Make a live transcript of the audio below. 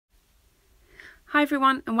Hi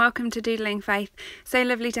everyone and welcome to Doodling Faith. So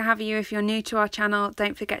lovely to have you. If you're new to our channel,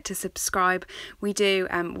 don't forget to subscribe. We do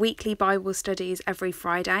weekly Bible studies every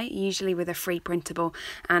Friday, usually with a free printable,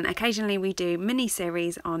 and occasionally we do mini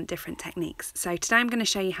series on different techniques. So today I'm going to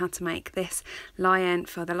show you how to make this lion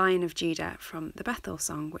for the Lion of Judah from the Bethel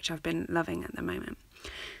song, which I've been loving at the moment.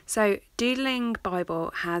 So Doodling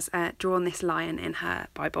Bible has drawn this lion in her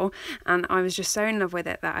Bible, and I was just so in love with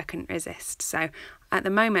it that I couldn't resist. So at the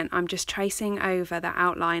moment I'm just tracing over the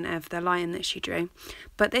outline of the lion that she drew,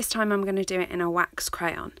 but this time I'm going to do it in a wax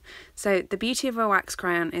crayon. So the beauty of a wax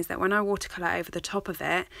crayon is that when I watercolour over the top of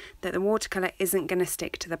it, that the watercolour isn't going to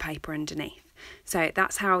stick to the paper underneath. So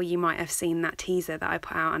that's how you might have seen that teaser that I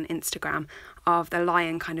put out on Instagram of the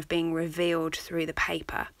lion kind of being revealed through the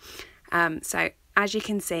paper. So as you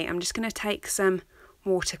can see, I'm just going to take some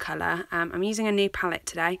watercolour. I'm using a new palette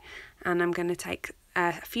today, and I'm going to take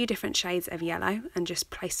a few different shades of yellow and just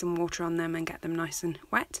place some water on them and get them nice and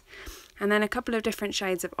wet. And then a couple of different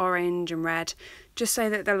shades of orange and red, just so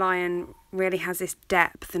that the lion really has this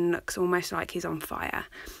depth and looks almost like he's on fire.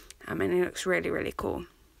 And it looks really, really cool.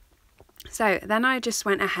 So then I just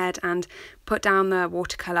went ahead and put down the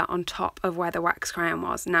watercolour on top of where the wax crayon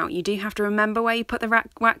was. Now you do have to remember where you put the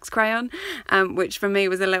wax crayon, which for me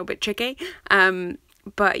was a little bit tricky.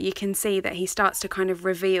 But you can see that he starts to kind of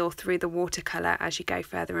reveal through the watercolour as you go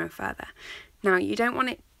further and further. Now you don't want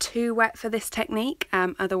it too wet for this technique,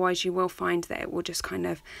 otherwise you will find that it will just kind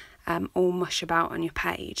of all mush about on your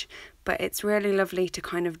page. But it's really lovely to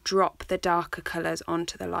kind of drop the darker colours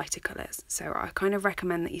onto the lighter colours. So I kind of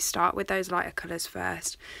recommend that you start with those lighter colours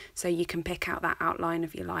first, so you can pick out that outline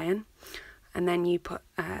of your lion, and then you put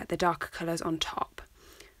the darker colours on top.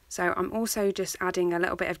 So I'm also just adding a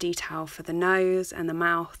little bit of detail for the nose and the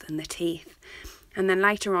mouth and the teeth. And then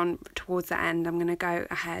later on, towards the end, I'm going to go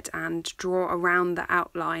ahead and draw around the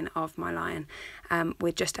outline of my lion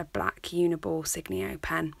with just a black Uniball Signio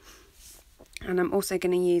pen. And I'm also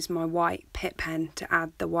going to use my white pitt pen to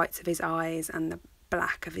add the whites of his eyes and the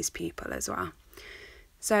black of his pupil as well.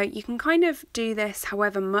 So you can kind of do this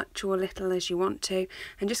however much or little as you want to,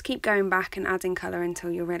 and just keep going back and adding colour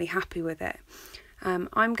until you're really happy with it.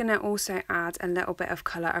 I'm going to also add a little bit of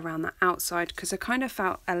colour around the outside, because I kind of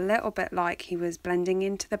felt a little bit like he was blending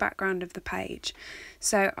into the background of the page.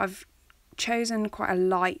 So I've chosen quite a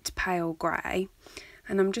light pale grey,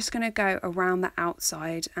 and I'm just going to go around the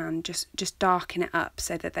outside and just darken it up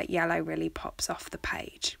so that that yellow really pops off the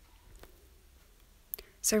page.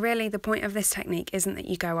 So really the point of this technique isn't that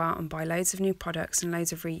you go out and buy loads of new products and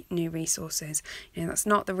loads of new resources. You know, that's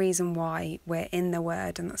not the reason why we're in the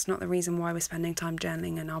Word, and that's not the reason why we're spending time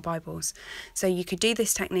journaling in our Bibles. So you could do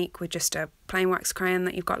this technique with just a plain wax crayon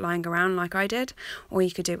that you've got lying around like I did, or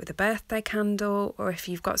you could do it with a birthday candle, or if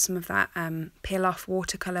you've got some of that peel off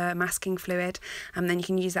watercolour masking fluid, then you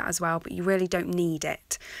can use that as well, but you really don't need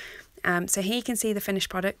it. So here you can see the finished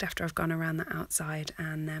product after I've gone around the outside,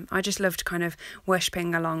 and I just loved kind of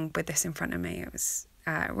worshipping along with this in front of me. It was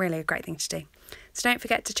really a great thing to do. So don't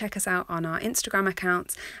forget to check us out on our Instagram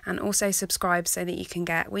accounts, and also subscribe so that you can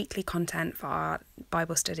get weekly content for our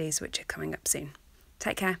Bible studies, which are coming up soon.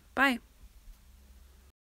 Take care. Bye.